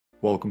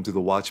Welcome to the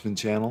Watchman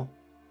channel.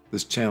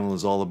 This channel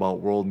is all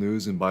about world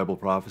news and Bible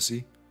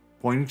prophecy,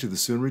 pointing to the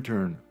soon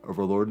return of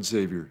our Lord and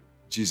Savior,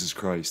 Jesus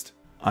Christ.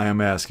 I am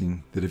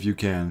asking that if you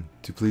can,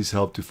 to please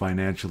help to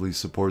financially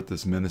support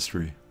this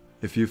ministry.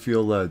 If you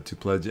feel led to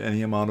pledge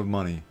any amount of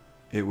money,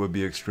 it would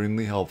be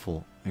extremely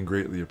helpful and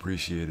greatly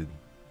appreciated.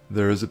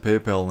 There is a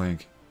PayPal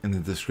link in the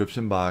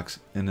description box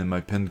and in my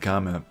pinned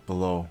comment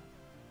below.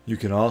 You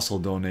can also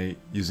donate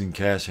using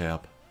Cash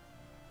App.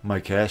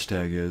 My cash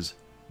tag is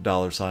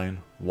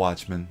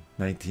 $Watchman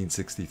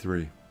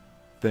 1963.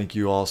 Thank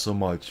you all so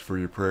much for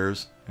your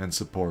prayers and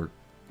support.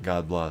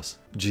 God bless.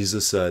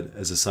 Jesus said,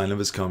 as a sign of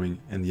his coming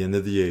and the end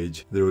of the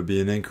age, there would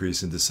be an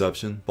increase in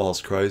deception, false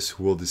Christs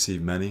who will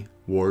deceive many,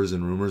 wars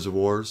and rumors of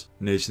wars,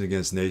 nation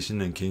against nation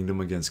and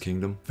kingdom against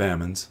kingdom,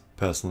 famines,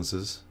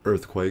 pestilences,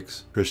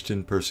 earthquakes,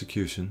 Christian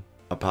persecution,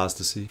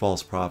 apostasy,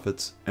 false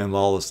prophets, and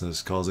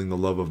lawlessness, causing the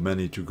love of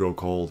many to grow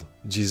cold.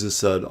 Jesus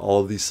said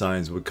all of these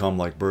signs would come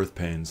like birth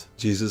pains.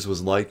 Jesus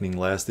was likening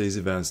last days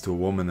events to a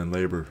woman in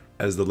labor.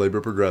 As the labor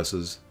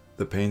progresses,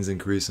 the pains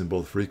increase in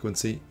both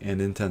frequency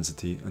and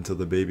intensity until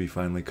the baby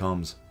finally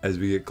comes. As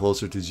we get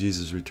closer to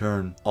Jesus'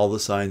 return, all the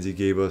signs he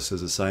gave us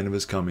as a sign of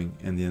his coming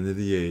and the end of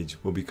the age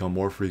will become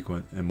more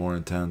frequent and more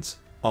intense.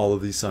 All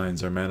of these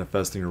signs are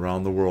manifesting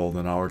around the world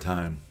in our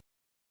time.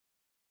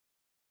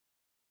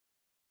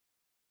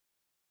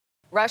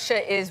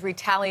 Russia is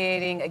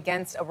retaliating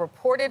against a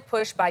reported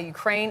push by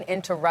Ukraine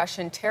into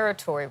Russian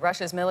territory.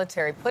 Russia's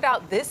military put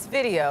out this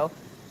video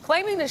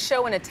claiming to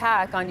show an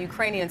attack on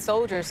Ukrainian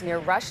soldiers near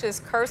Russia's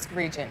Kursk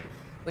region,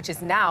 which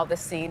is now the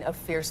scene of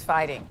fierce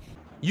fighting.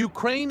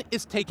 Ukraine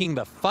is taking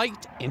the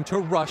fight into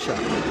Russia.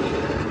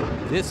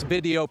 This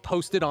video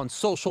posted on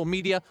social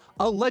media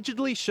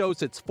allegedly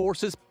shows its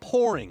forces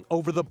pouring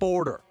over the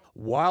border,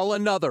 while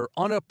another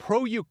on a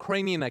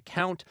pro-Ukrainian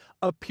account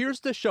appears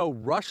to show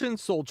Russian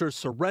soldiers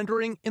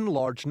surrendering in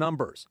large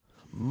numbers.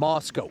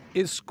 Moscow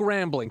is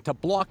scrambling to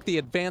block the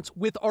advance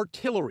with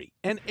artillery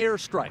and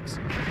airstrikes.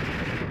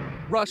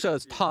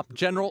 Russia's top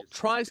general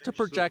tries to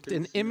project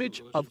an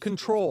image of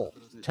control,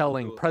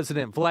 telling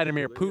President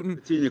Vladimir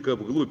Putin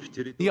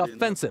the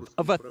offensive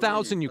of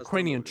 1,000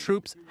 Ukrainian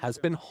troops has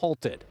been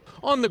halted.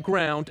 On the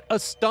ground, a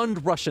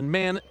stunned Russian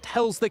man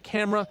tells the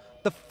camera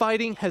the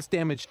fighting has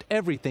damaged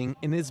everything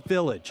in his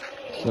village.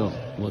 The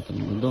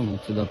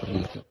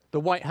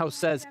White House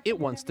says it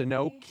wants to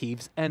know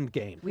Kyiv's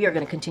endgame. We are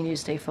going to continue to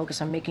stay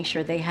focused on making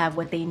sure they have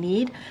what they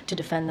need to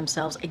defend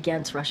themselves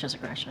against Russia's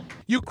aggression.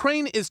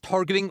 Ukraine is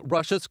targeting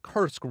Russia's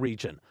Kursk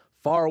region,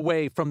 far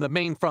away from the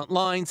main front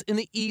lines in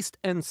the east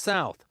and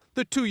south.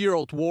 The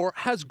two-year-old war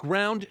has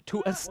ground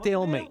to a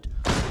stalemate.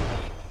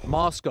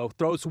 Moscow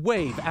throws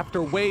wave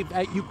after wave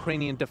at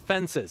Ukrainian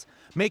defenses,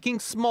 making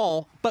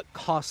small but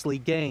costly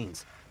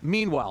gains.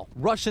 Meanwhile,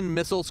 Russian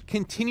missiles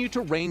continue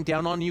to rain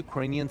down on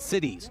Ukrainian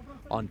cities.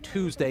 On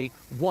Tuesday,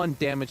 one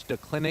damaged a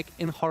clinic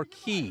in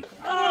Kharkiv.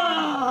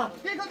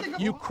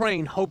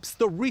 Ukraine hopes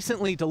the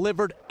recently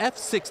delivered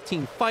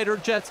F-16 fighter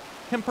jets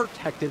can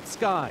protect its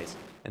skies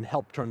and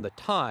help turn the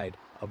tide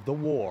of the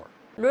war.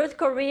 North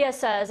Korea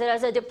says it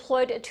has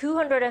deployed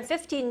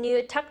 250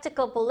 new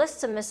tactical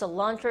ballistic missile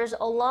launchers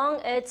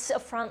along its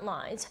front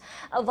lines,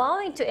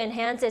 vowing to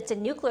enhance its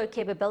nuclear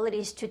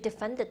capabilities to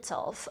defend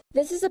itself.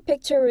 This is a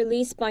picture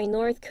released by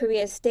North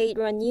Korea's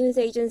state-run news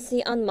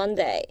agency on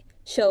Monday,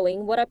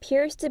 showing what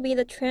appears to be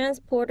the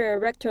transporter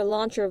erector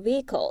launcher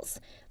vehicles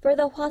for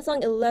the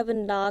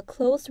Hwasong-11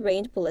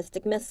 close-range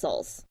ballistic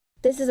missiles.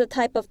 This is a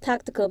type of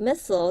tactical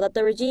missile that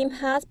the regime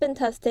has been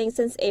testing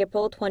since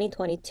April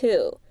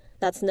 2022.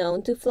 That's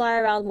known to fly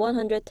around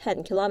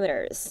 110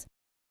 kilometers.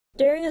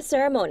 During a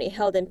ceremony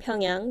held in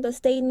Pyongyang, the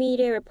state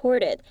media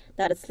reported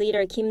that its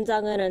leader Kim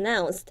Jong-un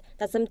announced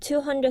that some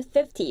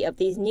 250 of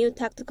these new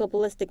tactical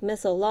ballistic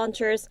missile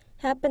launchers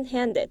have been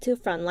handed to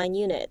frontline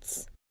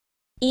units.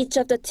 Each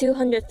of the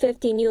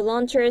 250 new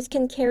launchers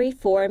can carry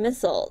 4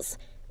 missiles,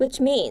 which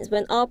means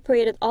when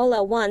operated all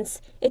at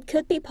once, it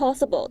could be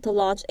possible to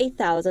launch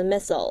 1,000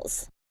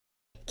 missiles.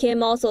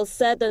 Kim also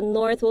said the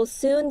North will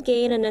soon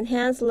gain an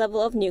enhanced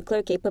level of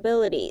nuclear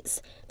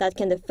capabilities that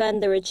can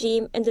defend the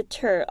regime and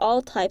deter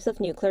all types of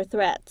nuclear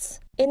threats.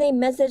 In a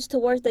message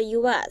towards the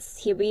U.S.,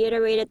 he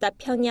reiterated that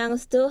Pyongyang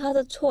still has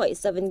a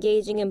choice of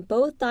engaging in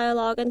both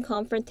dialogue and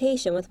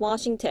confrontation with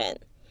Washington,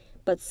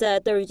 but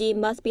said the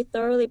regime must be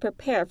thoroughly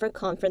prepared for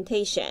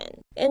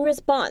confrontation. In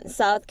response,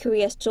 South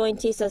Korea's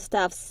Joint Chiefs of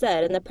Staff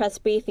said in a press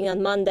briefing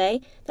on Monday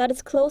that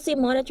it's closely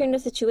monitoring the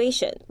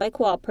situation by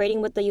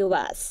cooperating with the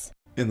U.S.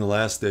 In the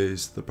last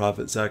days, the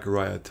prophet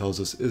Zechariah tells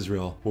us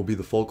Israel will be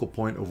the focal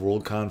point of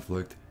world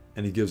conflict,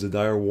 and he gives a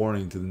dire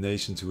warning to the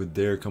nations who would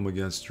dare come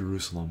against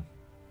Jerusalem.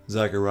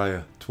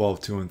 Zechariah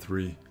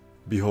 12:2-3.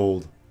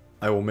 Behold,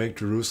 I will make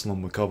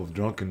Jerusalem a cup of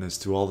drunkenness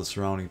to all the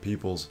surrounding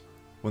peoples,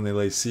 when they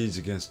lay siege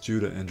against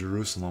Judah and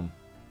Jerusalem.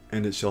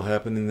 And it shall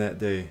happen in that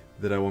day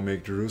that I will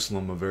make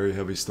Jerusalem a very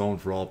heavy stone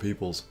for all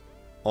peoples.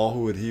 All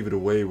who would heave it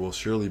away will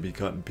surely be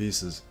cut in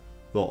pieces,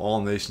 though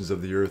all nations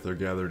of the earth are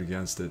gathered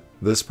against it.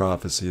 This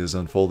prophecy is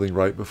unfolding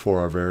right before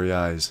our very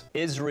eyes.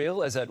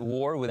 Israel is at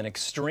war with an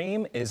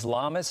extreme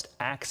Islamist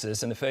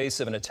axis in the face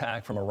of an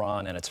attack from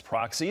Iran and its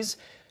proxies.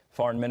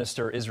 Foreign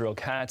Minister Israel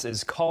Katz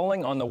is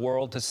calling on the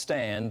world to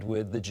stand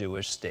with the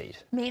Jewish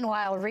state.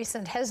 Meanwhile,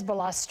 recent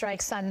Hezbollah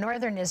strikes on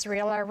northern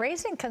Israel are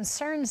raising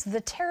concerns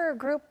the terror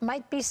group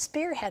might be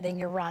spearheading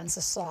Iran's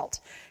assault.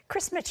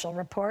 Chris Mitchell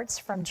reports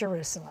from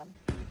Jerusalem.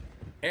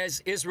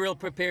 As Israel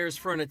prepares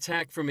for an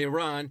attack from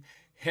Iran,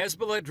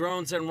 Hezbollah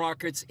drones and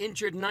rockets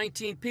injured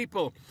 19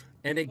 people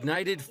and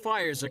ignited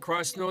fires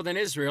across northern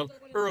Israel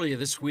earlier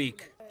this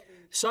week.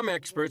 Some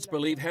experts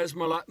believe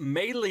Hezbollah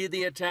may lead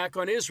the attack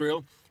on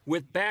Israel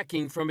with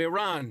backing from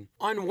Iran.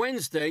 On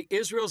Wednesday,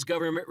 Israel's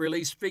government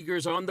released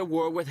figures on the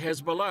war with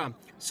Hezbollah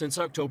since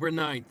October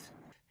 9th.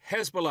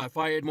 Hezbollah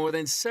fired more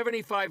than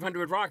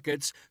 7,500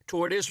 rockets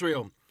toward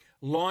Israel,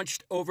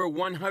 launched over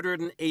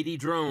 180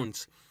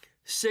 drones.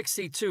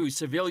 62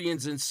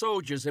 civilians and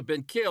soldiers have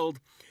been killed,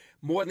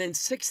 more than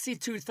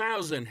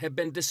 62,000 have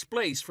been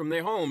displaced from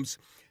their homes,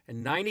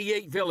 and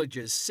 98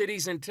 villages,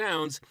 cities, and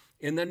towns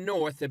in the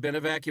north have been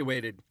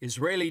evacuated.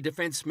 Israeli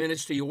Defense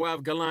Minister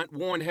Yoav Gallant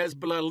warned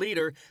Hezbollah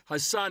leader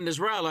Hassan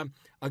Nasrallah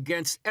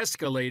against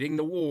escalating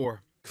the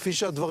war. From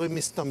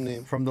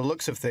the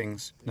looks of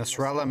things,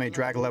 Nasrallah may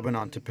drag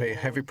Lebanon to pay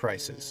heavy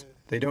prices.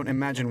 They don't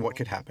imagine what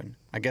could happen.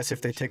 I guess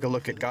if they take a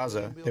look at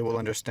Gaza, they will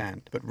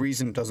understand. But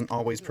reason doesn't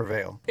always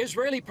prevail.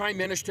 Israeli Prime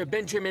Minister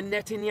Benjamin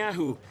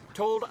Netanyahu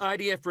told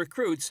IDF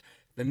recruits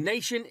the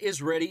nation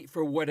is ready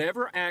for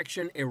whatever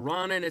action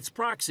Iran and its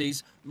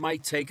proxies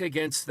might take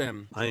against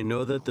them. I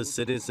know that the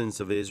citizens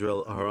of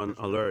Israel are on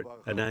alert,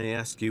 and I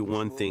ask you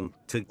one thing,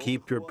 to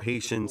keep your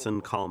patience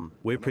and calm.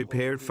 We're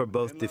prepared for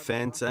both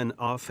defense and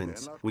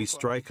offense. We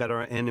strike at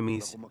our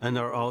enemies and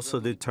are also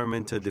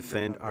determined to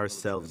defend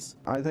ourselves.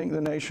 I think the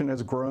nation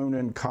has grown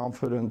in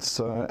confidence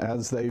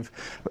as they've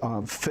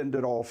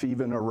fended off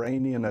even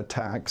Iranian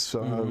attacks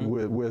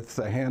with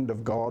the hand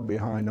of God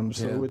behind them.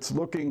 So it's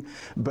looking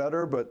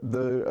better, but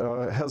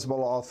the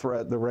Hezbollah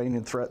threat, the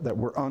Iranian threat that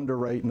we're under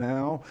right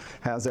now,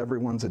 has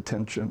everyone's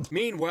attention.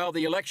 Meanwhile,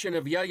 the election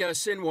of Yahya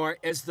Sinwar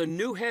as the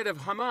new head of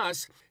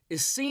Hamas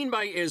is seen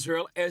by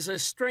Israel as a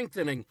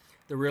strengthening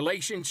the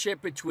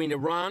relationship between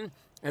Iran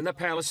and the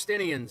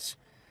Palestinians.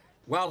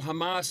 While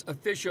Hamas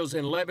officials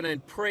in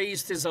Lebanon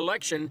praised his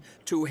election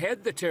to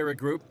head the terror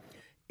group,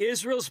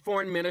 Israel's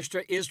Foreign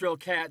Minister Israel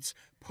Katz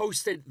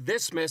posted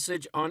this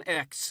message on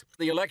X.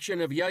 The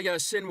election of Yahya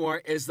Sinwar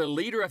as the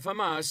leader of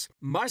Hamas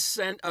must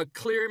send a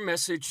clear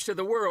message to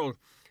the world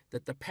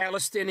that the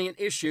Palestinian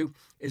issue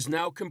is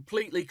now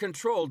completely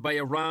controlled by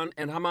Iran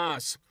and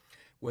Hamas.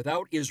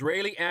 Without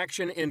Israeli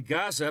action in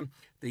Gaza,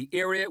 the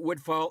area would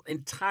fall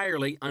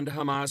entirely under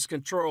Hamas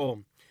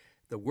control.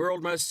 The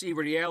world must see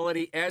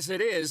reality as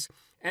it is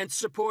and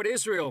support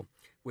Israel,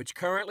 which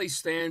currently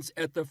stands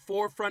at the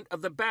forefront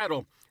of the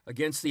battle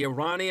against the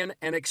Iranian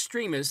and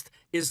extremist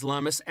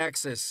Islamist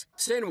axis.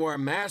 Sinwar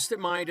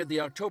masterminded the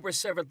October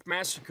 7th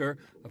massacre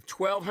of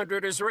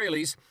 1,200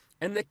 Israelis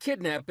and the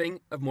kidnapping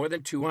of more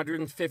than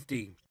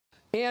 250.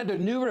 And a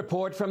new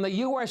report from the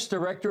U.S.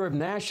 Director of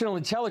National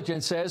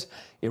Intelligence says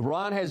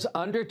Iran has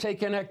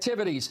undertaken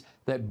activities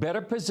that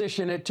better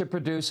position it to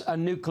produce a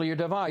nuclear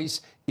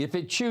device if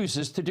it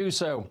chooses to do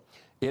so.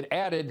 It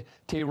added,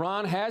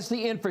 Tehran has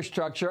the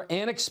infrastructure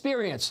and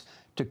experience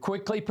to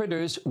quickly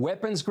produce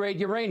weapons-grade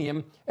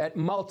uranium at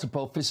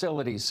multiple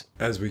facilities.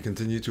 As we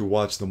continue to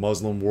watch the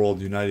Muslim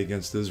world unite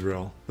against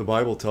Israel, the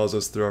Bible tells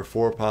us there are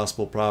 4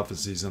 possible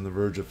prophecies on the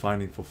verge of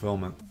finding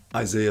fulfillment.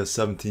 Isaiah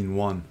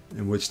 17:1,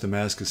 in which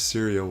Damascus,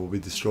 Syria will be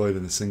destroyed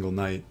in a single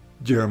night.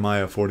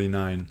 Jeremiah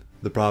 49,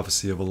 the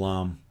prophecy of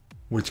Elam,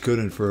 which could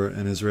infer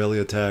an Israeli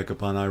attack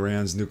upon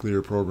Iran's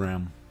nuclear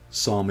program.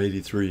 Psalm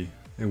 83,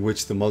 in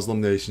which the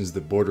Muslim nations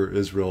that border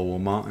Israel will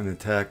mount an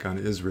attack on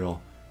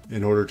Israel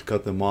in order to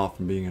cut them off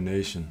from being a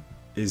nation.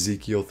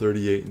 Ezekiel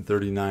 38 and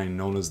 39,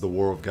 known as the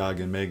War of Gog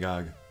and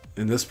Magog.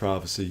 In this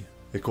prophecy,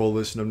 a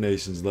coalition of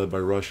nations led by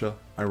Russia,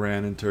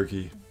 Iran, and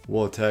Turkey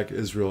will attack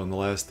Israel in the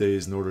last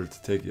days in order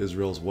to take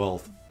Israel's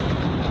wealth.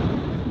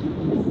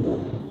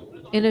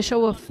 In a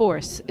show of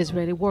force,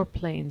 Israeli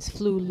warplanes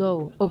flew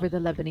low over the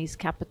Lebanese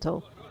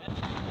capital,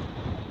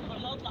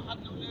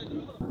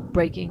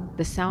 breaking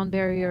the sound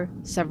barrier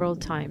several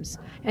times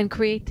and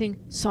creating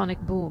sonic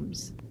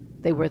booms.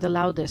 They were the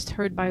loudest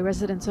heard by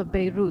residents of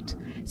Beirut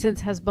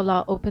since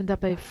Hezbollah opened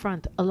up a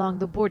front along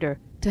the border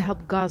to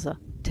help Gaza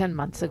 10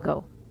 months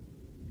ago.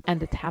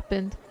 And it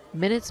happened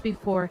minutes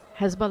before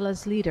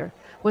Hezbollah's leader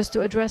was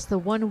to address the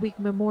one-week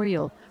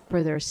memorial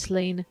for their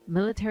slain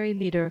military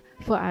leader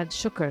Fuad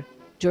Shukr,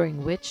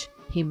 during which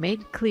he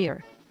made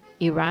clear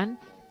Iran,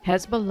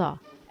 Hezbollah,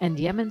 and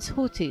Yemen's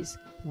Houthis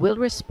will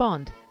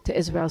respond to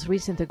Israel's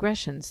recent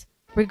aggressions,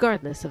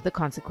 regardless of the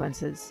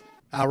consequences.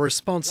 Our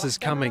response is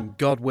coming,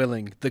 God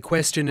willing. The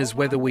question is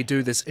whether we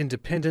do this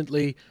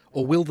independently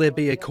or will there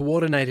be a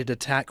coordinated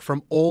attack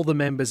from all the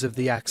members of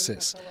the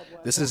Axis.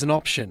 This is an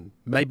option.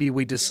 Maybe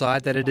we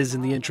decide that it is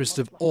in the interest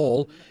of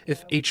all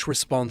if each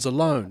responds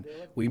alone.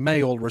 We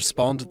may all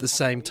respond at the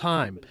same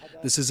time.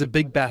 This is a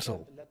big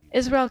battle.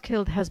 Israel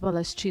killed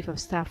Hezbollah's chief of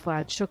staff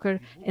Fuad Shukr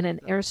in an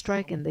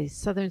airstrike in the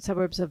southern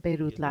suburbs of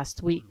Beirut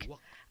last week.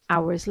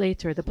 Hours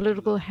later, the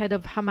political head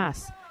of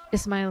Hamas,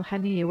 Ismail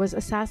Haniyeh, was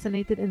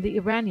assassinated in the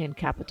Iranian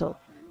capital,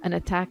 an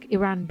attack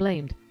Iran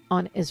blamed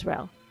on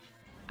Israel.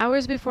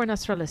 Hours before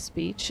Nasrallah's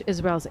speech,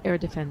 Israel's air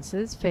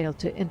defenses failed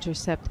to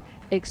intercept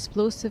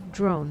explosive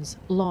drones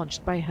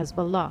launched by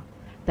Hezbollah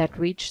that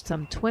reached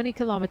some 20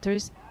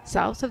 kilometers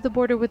south of the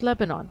border with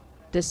Lebanon,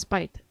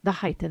 despite the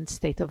heightened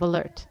state of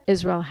alert.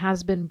 Israel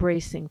has been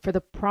bracing for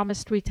the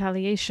promised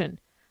retaliation.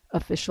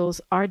 Officials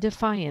are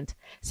defiant,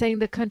 saying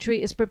the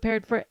country is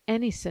prepared for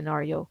any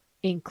scenario,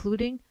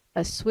 including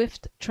a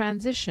swift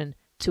transition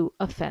to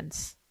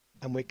offense.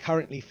 And we're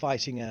currently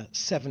fighting a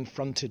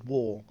seven-fronted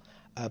war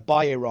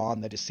by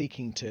Iran that is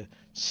seeking to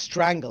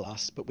strangle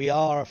us, but we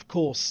are, of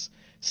course,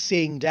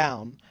 seeing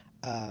down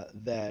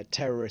their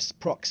terrorist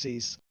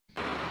proxies.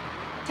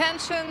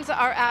 Tensions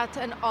are at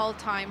an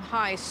all-time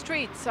high.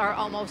 Streets are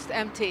almost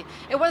empty.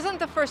 It wasn't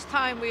the first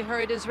time we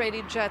heard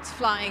Israeli jets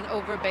flying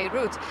over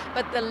Beirut,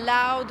 but the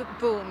loud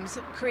booms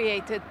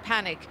created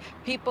panic.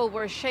 People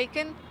were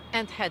shaken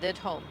and headed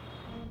home.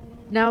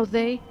 Now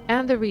they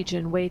and the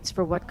region waits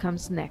for what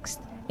comes next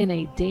in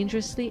a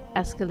dangerously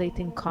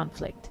escalating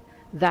conflict.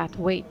 That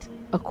wait,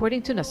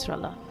 according to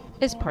Nasrallah,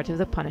 is part of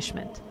the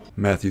punishment.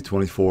 Matthew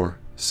 24,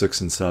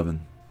 6 and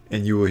 7.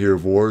 And you will hear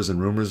of wars and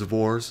rumors of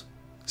wars.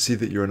 See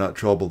that you are not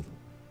troubled,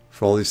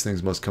 for all these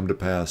things must come to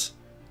pass,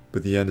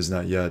 but the end is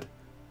not yet.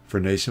 For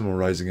nation will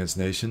rise against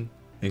nation,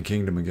 and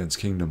kingdom against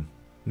kingdom.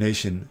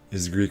 Nation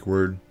is the Greek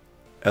word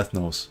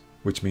ethnos,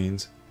 which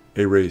means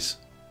a race,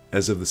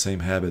 as of the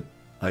same habit,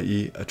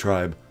 i.e. a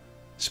tribe,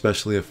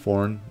 especially a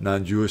foreign,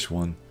 non-Jewish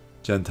one,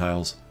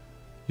 Gentiles,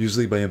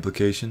 usually by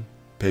implication,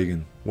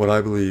 pagan. What I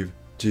believe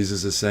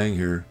Jesus is saying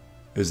here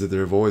is that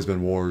there have always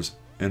been wars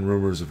and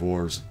rumors of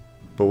wars.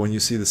 But when you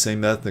see the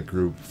same ethnic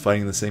group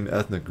fighting the same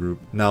ethnic group,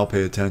 now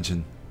pay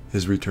attention.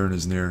 His return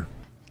is near.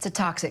 It's a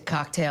toxic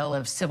cocktail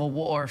of civil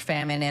war,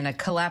 famine, and a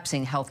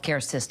collapsing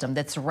healthcare system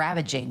that's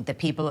ravaging the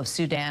people of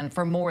Sudan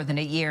for more than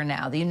a year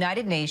now. The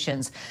United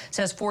Nations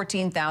says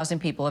 14,000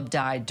 people have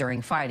died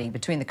during fighting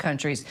between the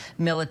country's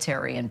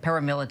military and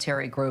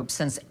paramilitary groups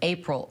since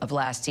April of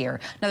last year.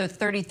 Another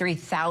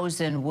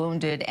 33,000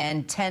 wounded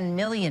and 10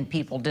 million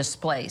people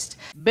displaced.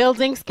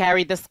 Buildings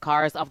carry the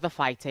scars of the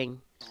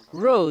fighting.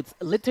 Roads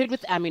littered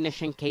with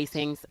ammunition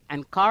casings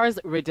and cars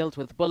riddled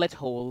with bullet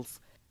holes.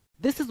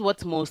 This is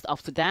what most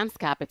of Sudan's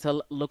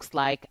capital looks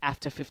like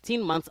after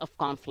 15 months of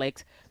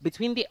conflict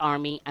between the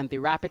army and the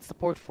rapid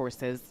support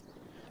forces.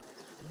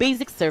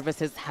 Basic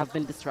services have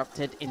been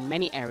disrupted in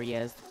many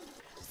areas.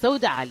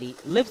 Sauda Ali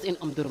lives in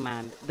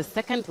Durman, the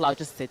second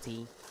largest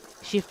city.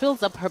 She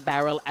fills up her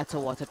barrel at a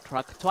water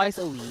truck twice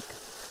a week.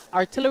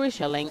 Artillery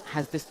shelling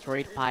has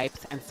destroyed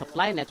pipes and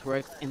supply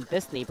networks in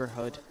this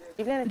neighborhood.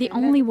 The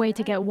only way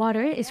to get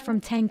water is from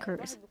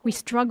tankers. We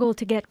struggle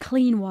to get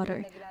clean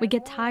water. We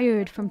get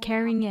tired from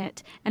carrying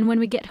it, and when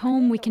we get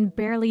home, we can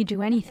barely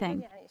do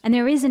anything. And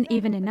there isn't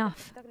even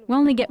enough. We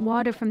only get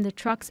water from the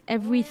trucks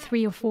every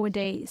 3 or 4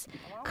 days.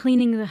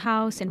 Cleaning the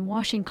house and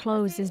washing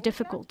clothes is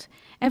difficult.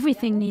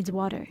 Everything needs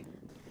water.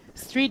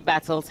 Street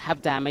battles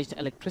have damaged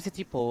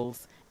electricity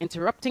poles,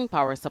 interrupting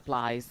power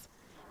supplies.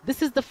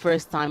 This is the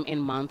first time in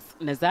months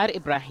Nazar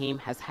Ibrahim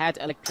has had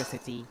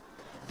electricity.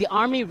 The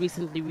army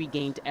recently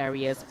regained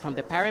areas from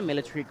the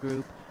paramilitary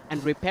group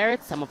and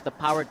repaired some of the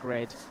power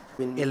grid.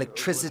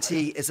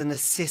 Electricity is a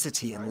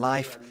necessity in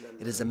life.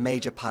 It is a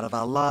major part of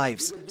our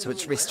lives, so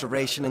its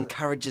restoration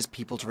encourages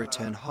people to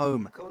return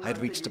home. I'd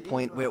reached a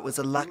point where it was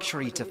a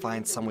luxury to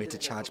find somewhere to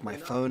charge my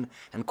phone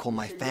and call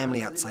my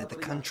family outside the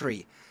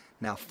country.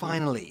 Now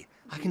finally,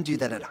 I can do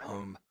that at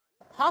home.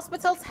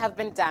 Hospitals have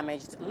been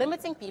damaged,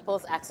 limiting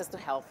people's access to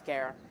health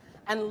care.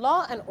 And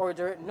law and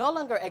order no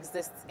longer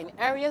exists in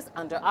areas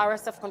under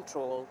RSF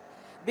control.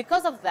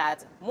 Because of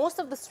that, most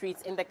of the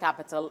streets in the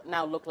capital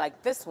now look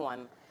like this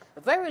one.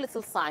 Very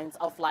little signs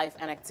of life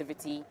and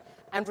activity,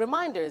 and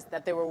reminders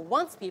that there were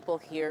once people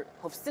here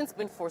who've since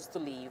been forced to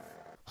leave.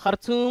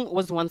 Khartoum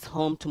was once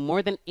home to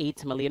more than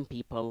 8 million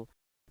people.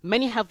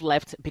 Many have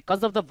left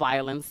because of the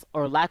violence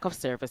or lack of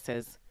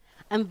services.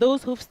 And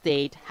those who've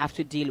stayed have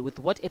to deal with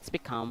what it's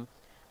become,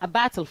 a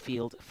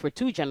battlefield for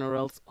two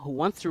generals who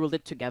once ruled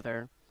it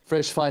together.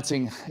 Fresh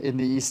fighting in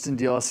the eastern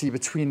DRC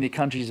between the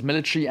country's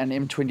military and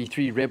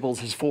M23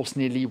 rebels has forced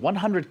nearly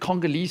 100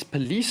 Congolese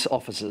police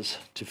officers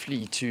to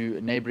flee to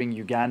neighboring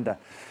Uganda.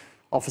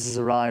 Officers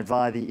arrived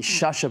via the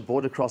Ishasha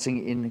border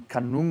crossing in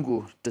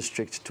Kanungu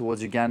district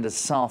towards Uganda's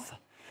south,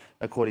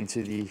 according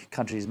to the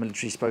country's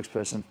military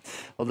spokesperson.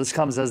 Well, this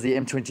comes as the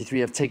M23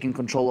 have taken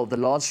control of the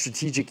large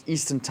strategic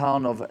eastern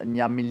town of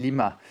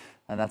Nyamilima,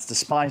 And that's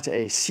despite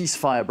a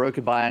ceasefire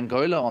brokered by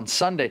Angola on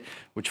Sunday,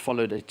 which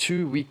followed a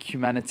 2-week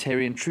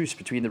humanitarian truce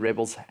between the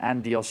rebels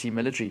and DRC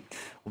military.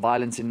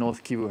 Violence in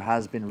North Kivu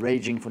has been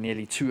raging for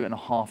nearly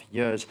 2.5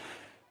 years,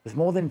 with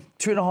more than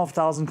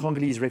 2,500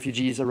 Congolese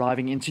refugees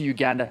arriving into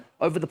Uganda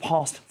over the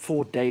past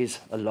 4 days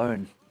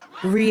alone.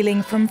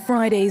 Reeling from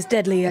Friday's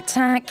deadly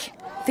attack,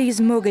 these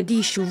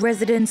Mogadishu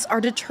residents are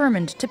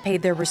determined to pay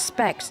their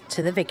respects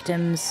to the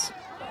victims.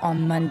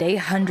 On Monday,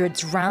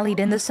 hundreds rallied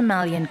in the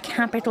Somalian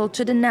capital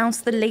to denounce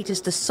the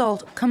latest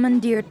assault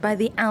commandeered by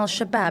the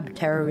Al-Shabaab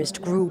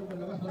terrorist group.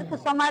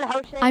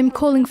 I'm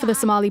calling for the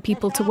Somali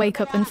people to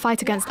wake up and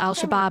fight against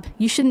Al-Shabaab.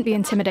 You shouldn't be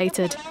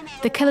intimidated.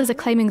 The killers are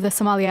claiming the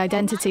Somali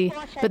identity,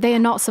 but they are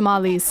not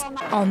Somalis.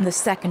 On the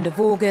 2nd of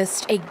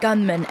August, a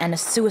gunman and a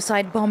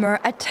suicide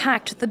bomber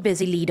attacked the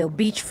busy Lido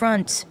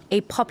beachfront,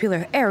 a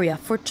popular area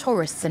for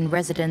tourists and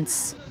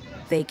residents.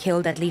 They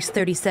killed at least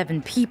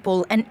 37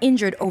 people and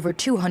injured over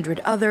 200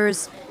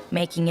 others,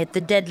 making it the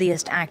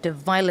deadliest act of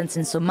violence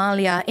in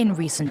Somalia in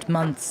recent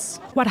months.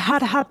 What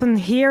had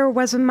happened here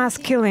was a mass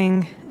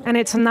killing, and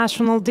it's a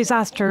national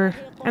disaster,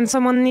 and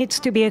someone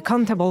needs to be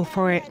accountable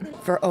for it.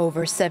 For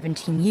over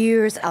 17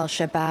 years,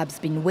 Al-Shabaab's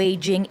been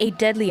waging a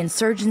deadly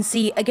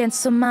insurgency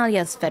against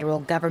Somalia's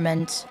federal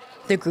government.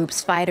 The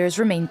group's fighters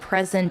remain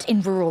present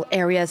in rural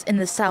areas in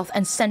the south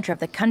and center of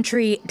the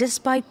country,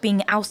 despite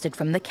being ousted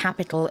from the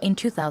capital in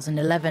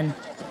 2011.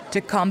 To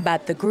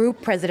combat the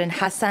group, President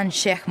Hassan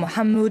Sheikh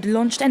Mohamud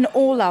launched an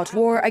all-out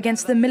war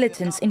against the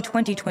militants in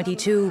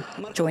 2022,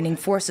 joining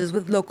forces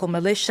with local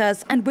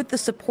militias and with the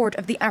support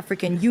of the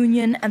African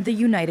Union and the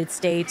United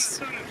States.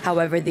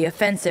 However, the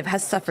offensive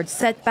has suffered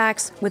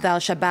setbacks, with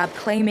Al-Shabaab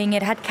claiming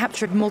it had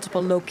captured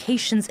multiple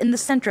locations in the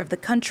center of the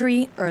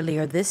country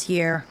earlier this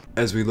year.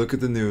 As we look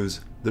at the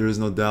news, there is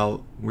no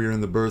doubt we are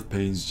in the birth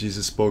pains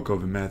Jesus spoke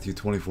of in Matthew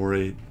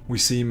 24:8. We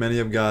see many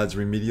of God's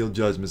remedial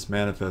judgments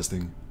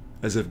manifesting,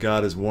 as if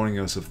God is warning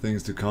us of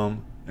things to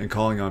come and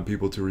calling on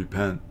people to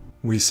repent.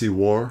 We see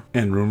war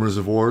and rumors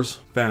of wars,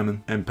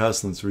 famine, and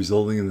pestilence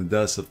resulting in the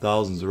deaths of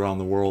thousands around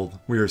the world.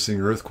 We are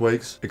seeing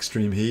earthquakes,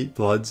 extreme heat,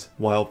 floods,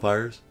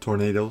 wildfires,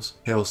 tornadoes,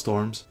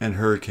 hailstorms, and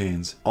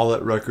hurricanes, all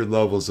at record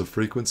levels of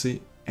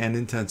frequency and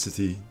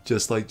intensity,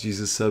 just like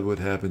Jesus said would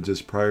happen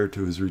just prior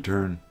to his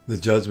return. The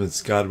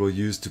judgments God will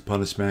use to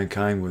punish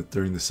mankind with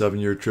during the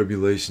 7-year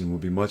tribulation will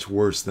be much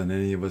worse than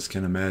any of us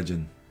can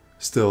imagine.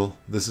 Still,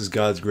 this is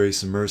God's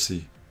grace and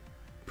mercy,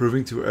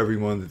 proving to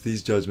everyone that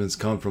these judgments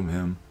come from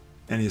him,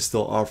 and he is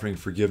still offering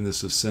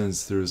forgiveness of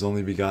sins through his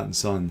only begotten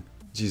Son,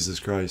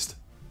 Jesus Christ.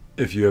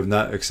 If you have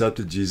not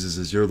accepted Jesus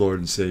as your Lord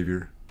and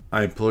Savior,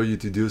 I implore you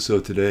to do so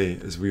today,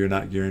 as we are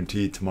not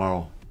guaranteed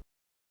tomorrow.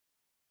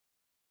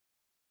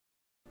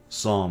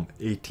 Psalm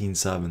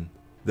 18:7.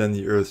 Then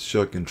the earth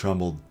shook and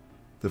trembled.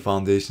 The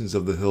foundations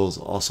of the hills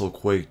also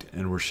quaked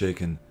and were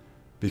shaken,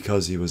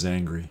 because he was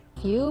angry.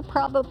 You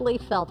probably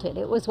felt it.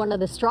 It was one of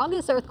the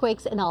strongest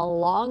earthquakes in a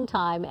long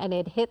time, and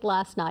it hit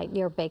last night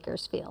near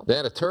Bakersfield.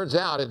 Then it turns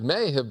out it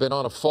may have been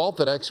on a fault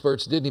that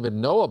experts didn't even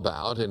know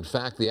about. In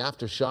fact, the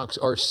aftershocks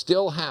are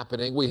still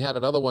happening. We had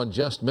another one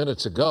just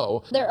minutes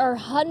ago. There are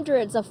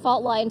hundreds of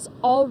fault lines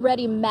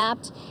already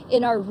mapped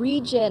in our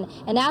region,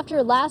 and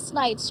after last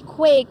night's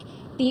quake,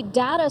 the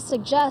data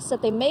suggests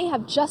that they may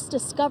have just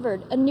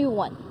discovered a new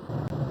one.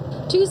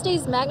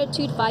 Tuesday's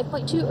magnitude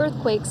 5.2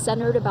 earthquake,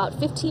 centered about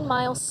 15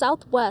 miles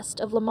southwest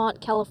of Lamont,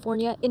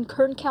 California, in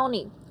Kern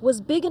County, was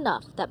big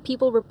enough that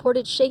people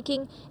reported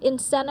shaking in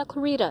Santa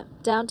Clarita,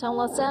 downtown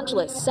Los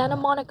Angeles, Santa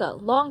Monica,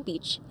 Long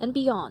Beach, and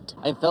beyond.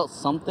 I felt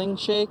something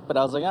shake, but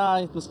I was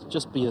like, it must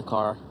just be the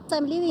car.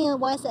 I'm living in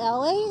West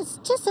LA. It's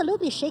just a little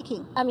bit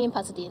shaking. I'm in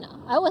Pasadena.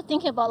 I was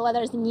thinking about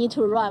whether it's need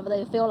to run, but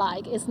I feel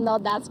like it's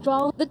not that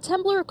strong. The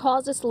temblor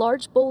caused this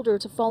large boulder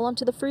to fall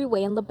onto the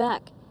freeway in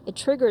Lebec. It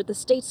triggered the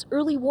state's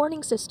early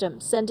warning system,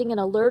 sending an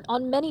alert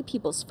on many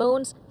people's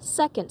phones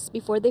seconds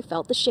before they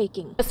felt the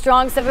shaking. A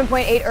strong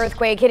 7.8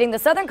 earthquake hitting the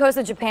southern coast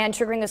of Japan,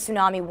 triggering a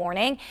tsunami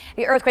warning.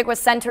 The earthquake was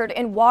centered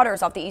in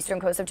waters off the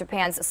eastern coast of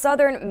Japan's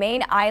southern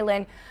main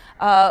island,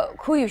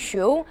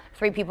 Kyushu.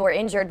 3 people were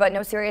injured, but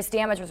no serious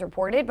damage was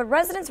reported. But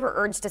residents were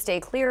urged to stay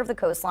clear of the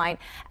coastline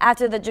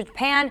after the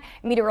Japan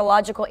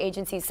Meteorological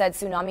Agency said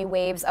tsunami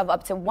waves of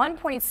up to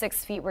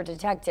 1.6 feet were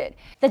detected.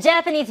 The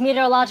Japanese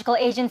Meteorological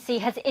Agency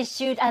has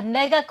issued a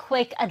mega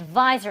quake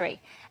advisory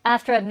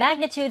after a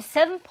magnitude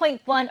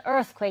 7.1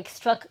 earthquake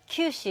struck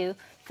Kyushu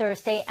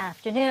Thursday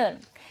afternoon.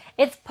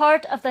 It's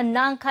part of the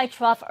Nankai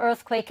Trough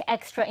Earthquake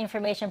Extra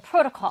Information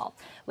Protocol,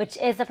 which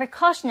is a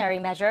precautionary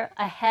measure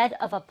ahead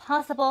of a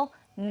possible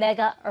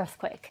mega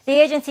earthquake. The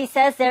agency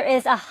says there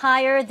is a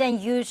higher than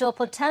usual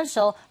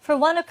potential for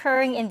one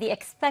occurring in the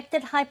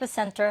expected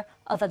hypocenter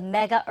of a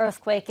mega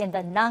earthquake in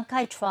the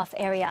Nankai Trough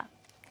area.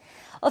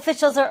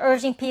 Officials are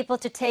urging people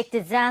to take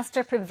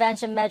disaster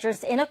prevention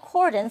measures in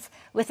accordance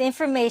with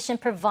information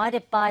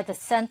provided by the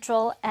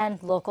central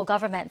and local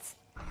governments.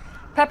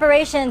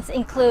 Preparations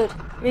include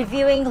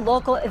reviewing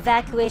local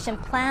evacuation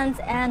plans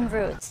and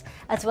routes,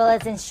 as well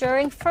as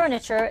ensuring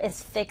furniture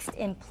is fixed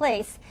in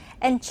place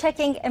and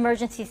checking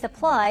emergency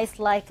supplies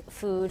like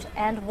food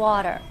and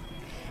water.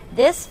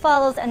 This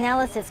follows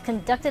analysis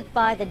conducted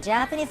by the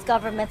Japanese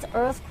government's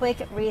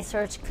Earthquake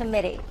Research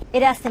Committee.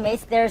 It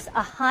estimates there's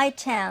a high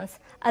chance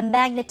a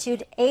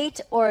magnitude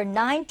 8 or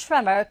 9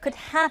 tremor could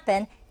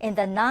happen in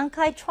the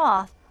Nankai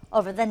Trough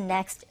over the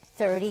next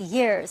 30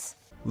 years.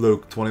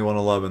 Luke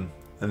 21:11,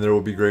 and there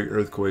will be great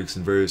earthquakes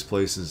in various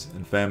places,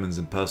 and famines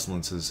and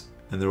pestilences,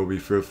 and there will be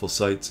fearful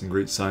sights and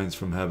great signs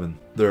from heaven.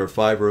 There are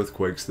 5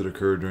 earthquakes that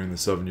occur during the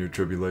 7-year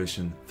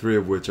tribulation, 3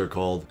 of which are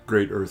called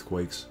great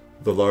earthquakes.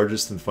 The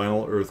largest and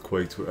final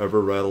earthquake to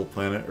ever rattle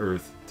planet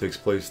Earth takes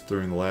place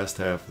during the last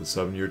half of the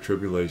 7-year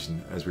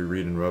tribulation, as we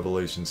read in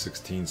Revelation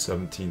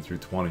 16:17 through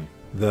 20.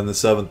 Then the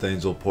 7th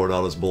angel poured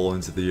out his bowl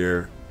into the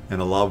air,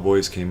 and a loud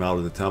voice came out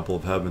of the temple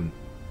of heaven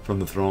from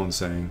the throne,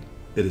 saying,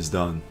 "It is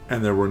done."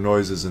 And there were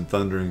noises and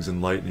thunderings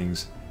and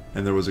lightnings,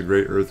 and there was a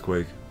great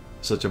earthquake,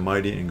 such a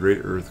mighty and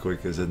great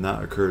earthquake as had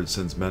not occurred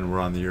since men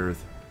were on the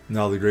earth.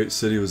 Now the great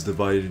city was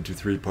divided into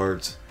 3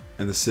 parts,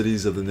 and the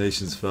cities of the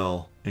nations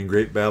fell, and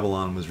great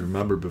Babylon was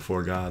remembered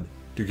before God,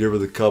 to give her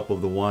the cup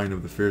of the wine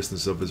of the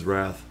fierceness of his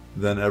wrath.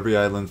 Then every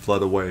island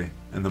fled away,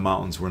 and the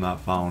mountains were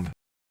not found.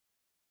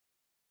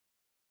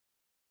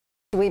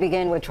 We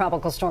begin with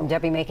Tropical Storm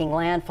Debbie making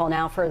landfall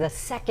now for the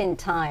 2nd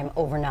time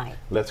overnight.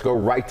 Let's go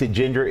right to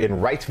Ginger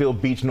in Wrightsville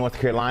Beach, North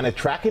Carolina,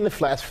 tracking the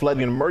flash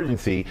flooding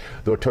emergency.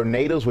 There are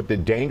tornadoes with the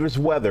dangerous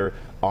weather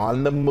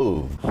on the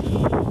move.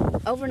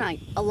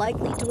 Overnight, a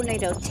likely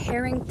tornado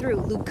tearing through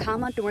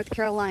Lucama, North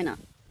Carolina.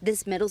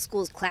 This middle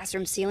school's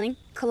classroom ceiling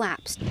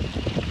collapsed.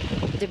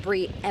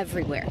 Debris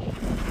everywhere.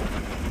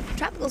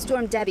 Tropical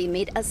Storm Debbie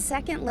made a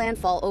 2nd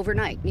landfall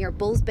overnight near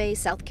Bulls Bay,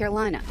 South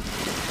Carolina.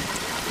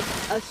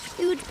 A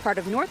huge part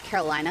of North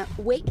Carolina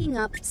waking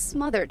up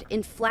smothered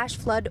in flash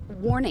flood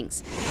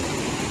warnings.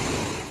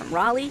 From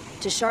Raleigh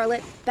to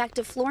Charlotte, back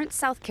to Florence,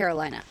 South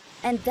Carolina.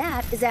 And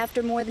that is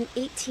after more than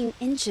 18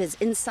 inches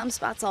in some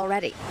spots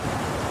already.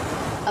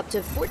 Up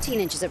to 14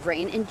 inches of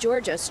rain in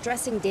Georgia,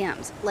 stressing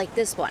dams like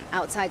this one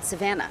outside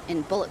Savannah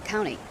in Bullock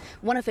County.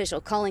 One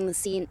official calling the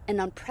scene an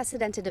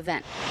unprecedented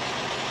event.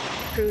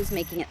 Crews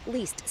making at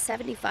least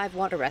 75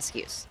 water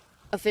rescues.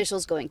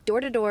 Officials going door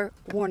to door,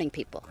 warning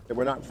people.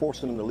 We're not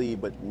forcing them to leave,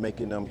 but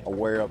making them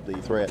aware of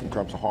the threat in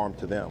terms of harm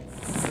to them.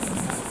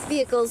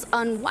 Vehicles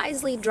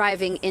unwisely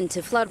driving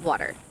into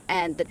floodwater,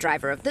 and the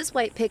driver of this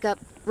white pickup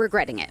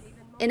regretting it.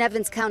 In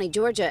Evans County,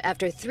 Georgia,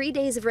 after 3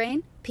 days of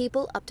rain,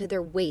 people up to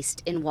their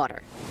waist in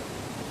water.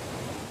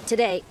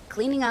 Today,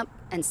 cleaning up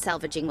and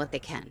salvaging what they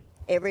can.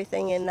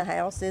 Everything in the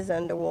house is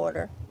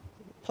underwater.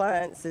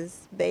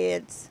 Appliances,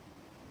 beds,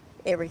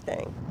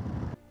 everything.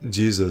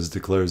 Jesus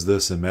declares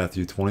this in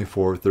Matthew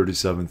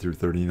 24:37 through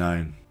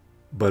 39.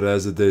 But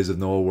as the days of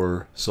Noah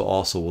were, so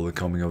also will the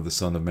coming of the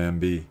Son of Man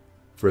be.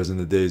 For as in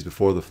the days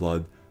before the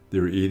flood, they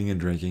were eating and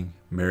drinking,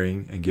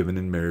 marrying and giving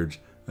in marriage,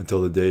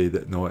 until the day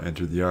that Noah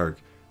entered the ark,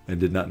 and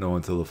did not know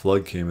until the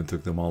flood came and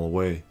took them all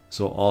away.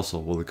 So also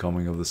will the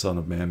coming of the Son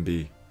of Man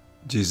be.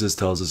 Jesus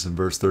tells us in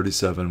verse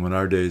 37, when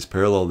our days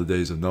parallel the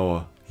days of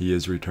Noah, he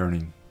is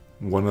returning.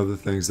 One of the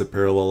things that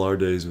parallel our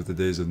days with the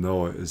days of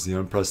Noah is the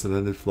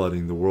unprecedented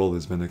flooding the world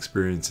has been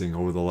experiencing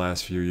over the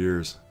last few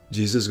years.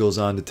 Jesus goes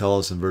on to tell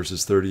us in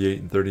verses 38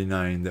 and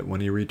 39 that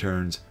when he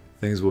returns,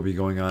 things will be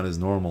going on as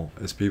normal,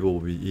 as people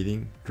will be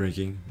eating,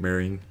 drinking,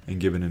 marrying, and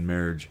giving in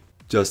marriage.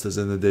 Just as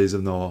in the days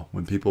of Noah,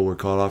 when people were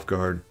caught off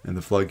guard and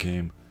the flood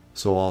came,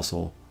 so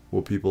also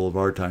will people of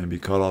our time be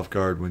caught off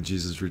guard when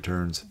Jesus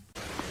returns.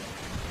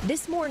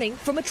 This morning,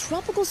 from a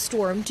tropical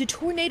storm to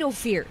tornado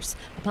fears,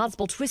 a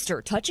possible twister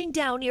touching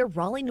down near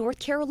Raleigh, North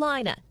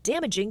Carolina,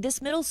 damaging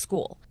this middle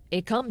school.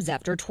 It comes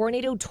after a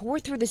tornado tore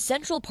through the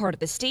central part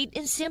of the state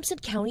in Sampson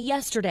County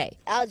yesterday.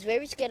 I was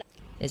very scared.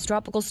 As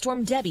Tropical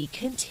Storm Debbie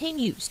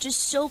continues to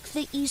soak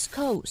the East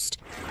Coast.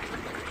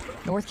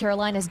 North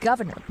Carolina's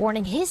governor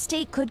warning his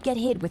state could get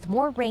hit with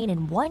more rain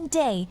in one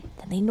day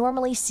than they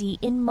normally see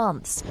in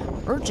months,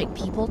 urging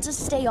people to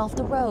stay off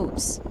the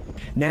roads.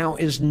 Now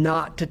is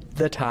not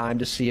the time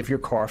to see if your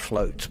car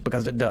floats,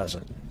 because it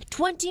doesn't.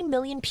 20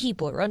 million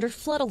people are under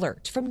flood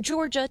alert from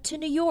Georgia to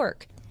New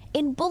York.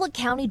 In Bullock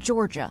County,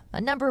 Georgia,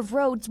 a number of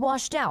roads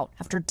washed out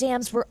after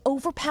dams were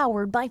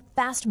overpowered by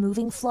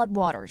fast-moving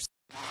floodwaters.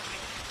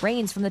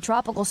 Rains from the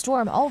tropical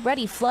storm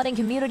already flooding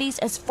communities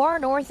as far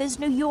north as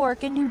New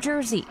York and New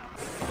Jersey.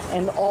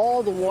 And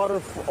all the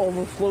water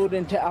overflowed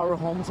into our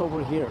homes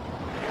over here.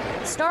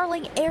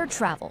 Snarling air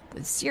travel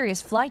with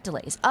serious flight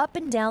delays up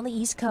and down the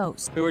East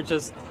Coast. We were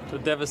just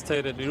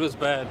devastated. It was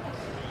bad.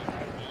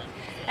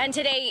 And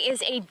today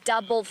is a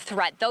double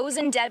threat. Those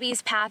in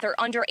Debbie's path are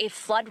under a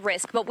flood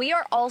risk, but we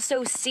are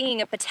also seeing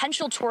a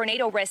potential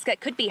tornado risk that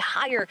could be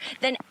higher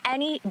than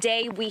any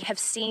day we have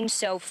seen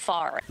so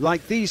far.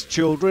 Like these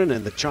children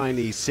in the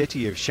Chinese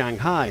city of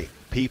Shanghai,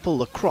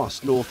 people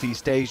across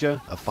Northeast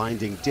Asia are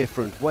finding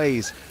different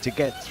ways to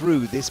get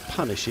through this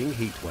punishing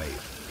heat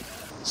wave.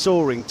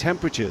 Soaring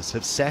temperatures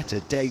have set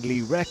a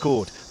daily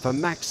record for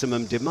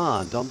maximum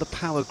demand on the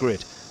power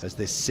grid as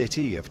this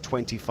city of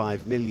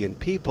 25 million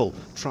people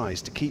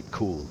tries to keep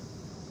cool.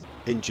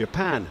 In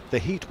Japan, the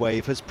heat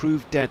wave has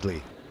proved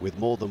deadly. with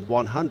more than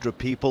 100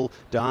 people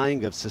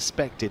dying of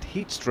suspected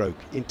heat stroke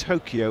in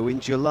Tokyo in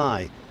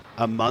July,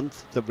 a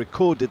month that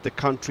recorded the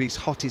country's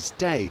hottest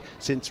day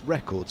since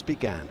records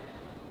began.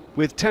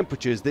 With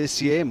temperatures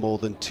this year more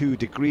than 2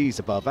 degrees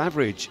above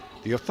average,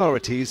 the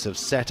authorities have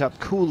set up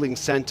cooling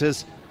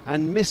centres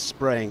and mist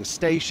spraying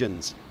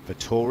stations for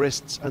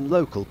tourists and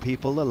local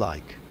people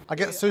alike. I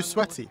get so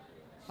sweaty.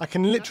 I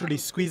can literally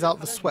squeeze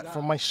out the sweat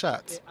from my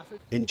shirt.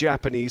 In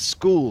Japanese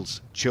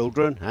schools,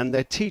 children and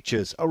their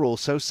teachers are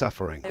also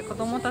suffering.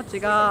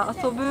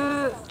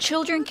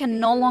 Children can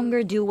no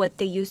longer do what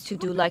they used to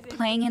do, like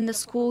playing in the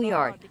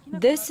schoolyard.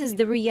 This is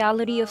the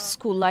reality of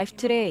school life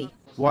today.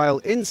 While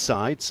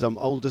inside some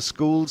older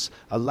schools,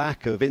 a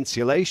lack of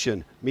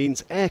insulation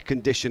means air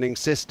conditioning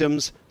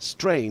systems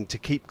strain to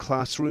keep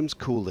classrooms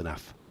cool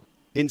enough.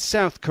 In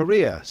South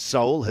Korea,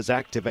 Seoul has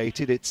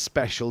activated its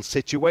special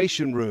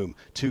situation room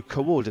to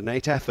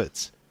coordinate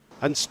efforts.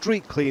 And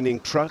street cleaning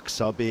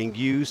trucks are being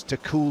used to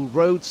cool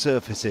road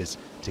surfaces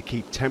to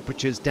keep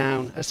temperatures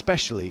down,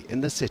 especially in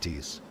the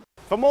cities.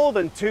 For more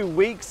than 2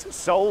 weeks,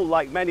 Seoul,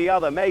 like many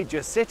other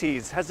major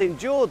cities, has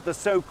endured the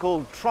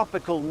so-called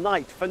tropical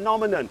night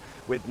phenomenon,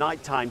 with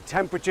nighttime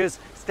temperatures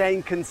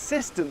staying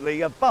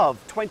consistently above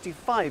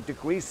 25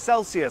 degrees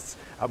Celsius,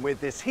 and with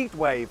this heat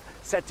wave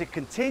set to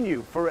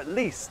continue for at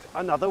least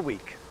another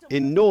week.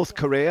 In North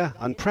Korea,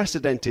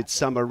 unprecedented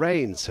summer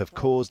rains have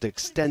caused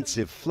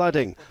extensive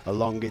flooding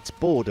along its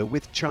border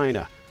with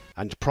China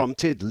and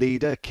prompted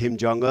leader Kim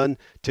Jong-un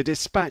to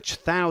dispatch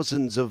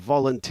thousands of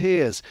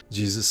volunteers.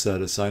 Jesus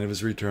said a sign of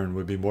his return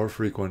would be more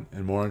frequent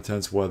and more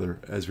intense weather,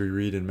 as we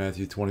read in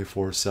Matthew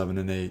 24:7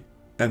 and 8.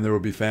 And there will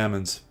be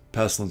famines,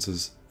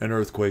 pestilences, and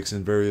earthquakes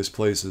in various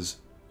places.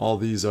 All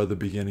these are the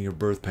beginning of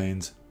birth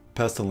pains.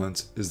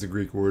 Pestilence is the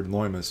Greek word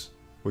loimus,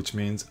 which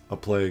means a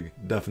plague.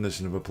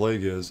 Definition of a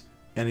plague is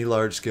any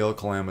large-scale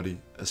calamity,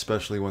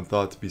 especially when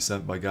thought to be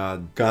sent by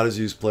God. God has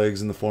used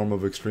plagues in the form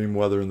of extreme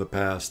weather in the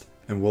past,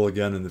 and will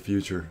again in the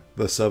future.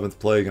 The 7th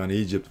plague on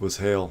Egypt was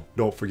hail.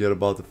 Don't forget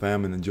about the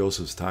famine in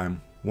Joseph's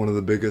time. One of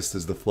the biggest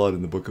is the flood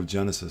in the book of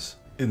Genesis.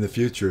 In the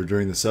future,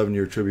 during the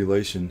 7-year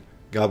tribulation,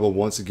 God will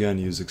once again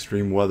use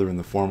extreme weather in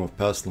the form of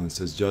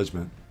pestilence as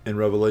judgment. In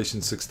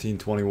Revelation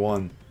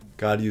 16:21,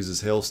 God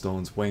uses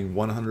hailstones weighing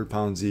 100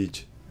 pounds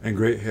each, and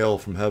great hail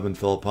from heaven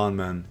fell upon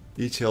men,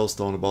 each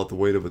hailstone about the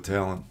weight of a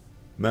talent.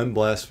 Men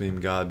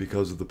blasphemed God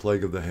because of the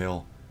plague of the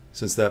hail,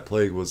 since that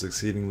plague was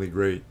exceedingly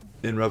great.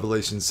 In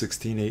Revelation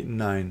 16:8 and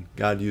 9,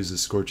 God uses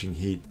scorching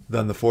heat.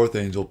 Then the 4th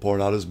angel poured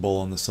out his bowl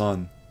on the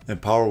sun,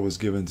 and power was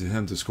given to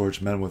him to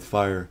scorch men with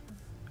fire,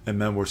 and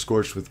men were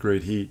scorched with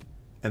great heat.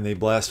 And they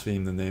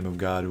blasphemed the name of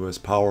God who has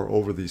power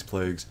over these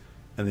plagues,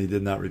 and they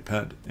did not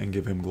repent and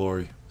give him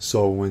glory.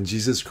 So when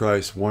Jesus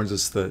Christ warns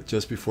us that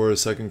just before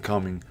his second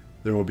coming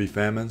there will be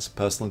famines,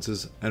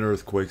 pestilences, and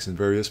earthquakes in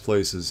various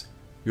places,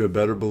 you had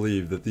better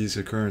believe that these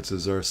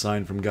occurrences are a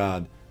sign from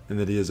God and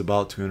that he is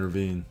about to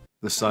intervene.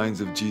 The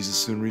signs of Jesus'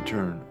 soon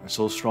return are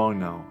so strong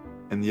now,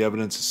 and the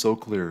evidence is so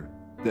clear,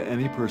 that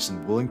any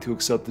person willing to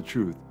accept the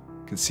truth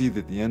can see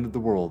that the end of the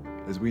world,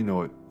 as we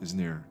know it, is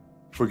near.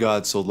 For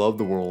God so loved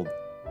the world,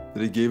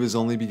 that he gave his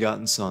only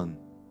begotten Son,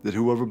 that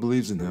whoever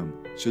believes in him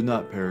should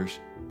not perish,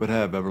 but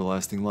have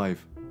everlasting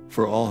life.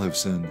 For all have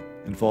sinned,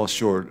 and fall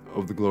short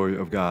of the glory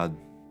of God.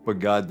 But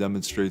God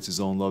demonstrates his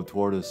own love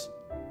toward us,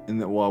 in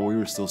that while we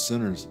were still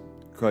sinners,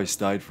 Christ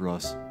died for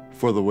us.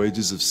 For the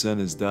wages of sin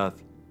is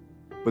death,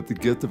 but the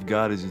gift of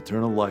God is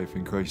eternal life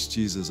in Christ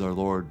Jesus our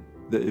Lord.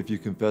 That if you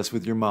confess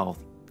with your mouth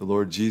the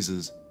Lord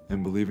Jesus,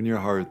 and believe in your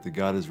heart that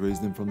God has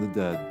raised him from the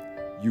dead,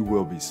 you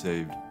will be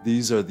saved.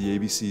 These are the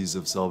ABCs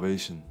of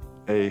salvation.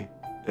 A.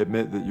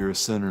 Admit that you're a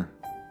sinner.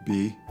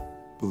 B.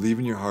 Believe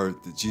in your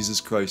heart that Jesus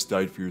Christ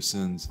died for your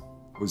sins,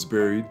 was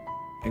buried,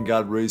 and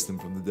God raised him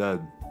from the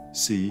dead.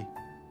 C.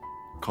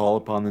 Call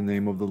upon the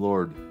name of the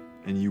Lord,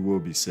 and you will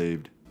be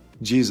saved.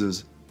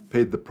 Jesus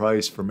paid the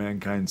price for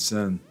mankind's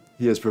sin.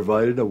 He has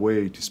provided a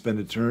way to spend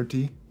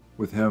eternity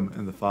with him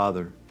and the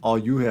Father. All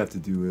you have to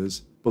do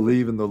is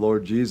believe in the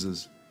Lord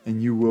Jesus,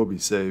 and you will be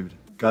saved.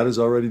 God has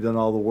already done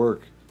all the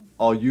work.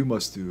 All you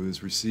must do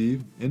is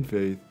receive, in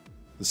faith,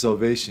 the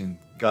salvation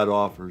God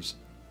offers.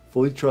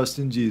 Fully trust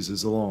in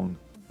Jesus alone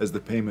as the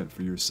payment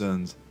for your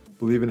sins.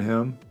 Believe in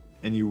him,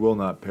 and you will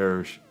not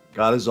perish.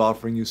 God is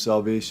offering you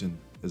salvation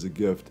as a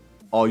gift.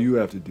 All you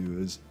have to do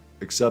is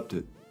accept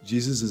it.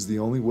 Jesus is the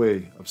only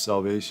way of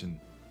salvation.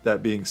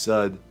 That being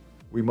said,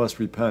 we must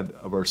repent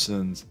of our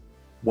sins.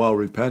 While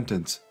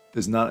repentance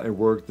is not a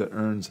work that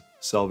earns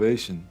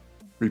salvation,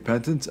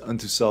 repentance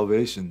unto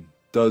salvation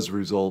does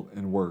result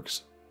in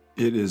works.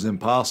 It is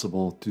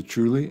impossible to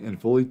truly and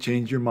fully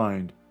change your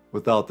mind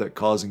without that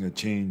causing a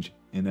change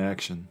in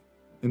action.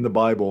 In the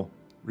Bible,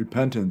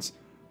 repentance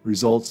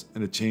results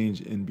in a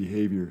change in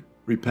behavior.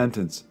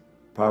 Repentance,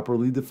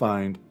 properly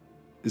defined,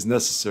 is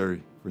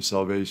necessary for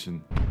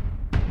salvation.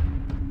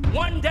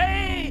 One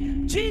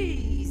day,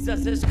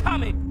 Jesus is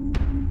coming.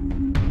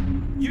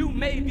 You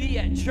may be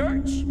at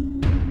church.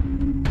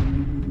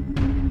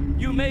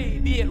 You may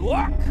be at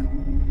work.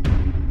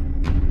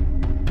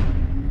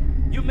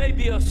 You may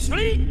be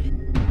asleep.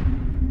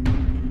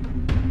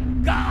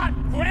 God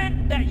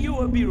grant that you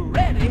will be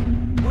ready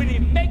when he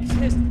makes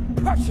his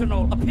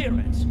personal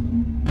appearance.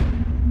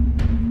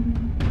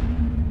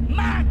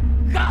 My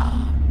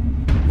God,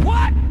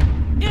 what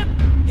if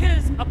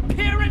his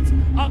appearance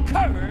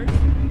occurs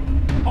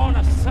on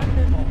a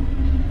Sunday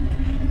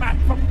morning? My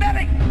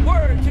prophetic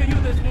word to you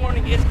this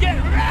morning is get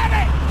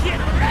ready! Get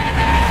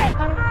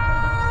ready!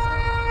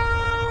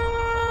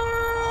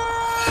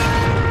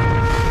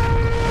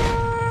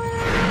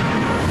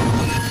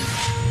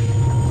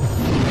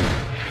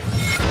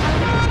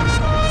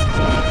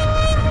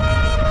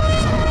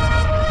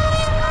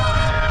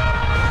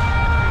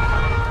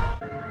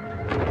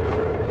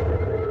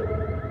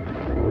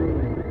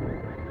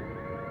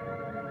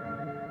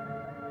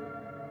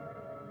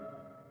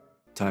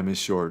 Time is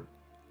short.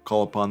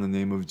 Call upon the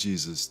name of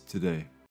Jesus today.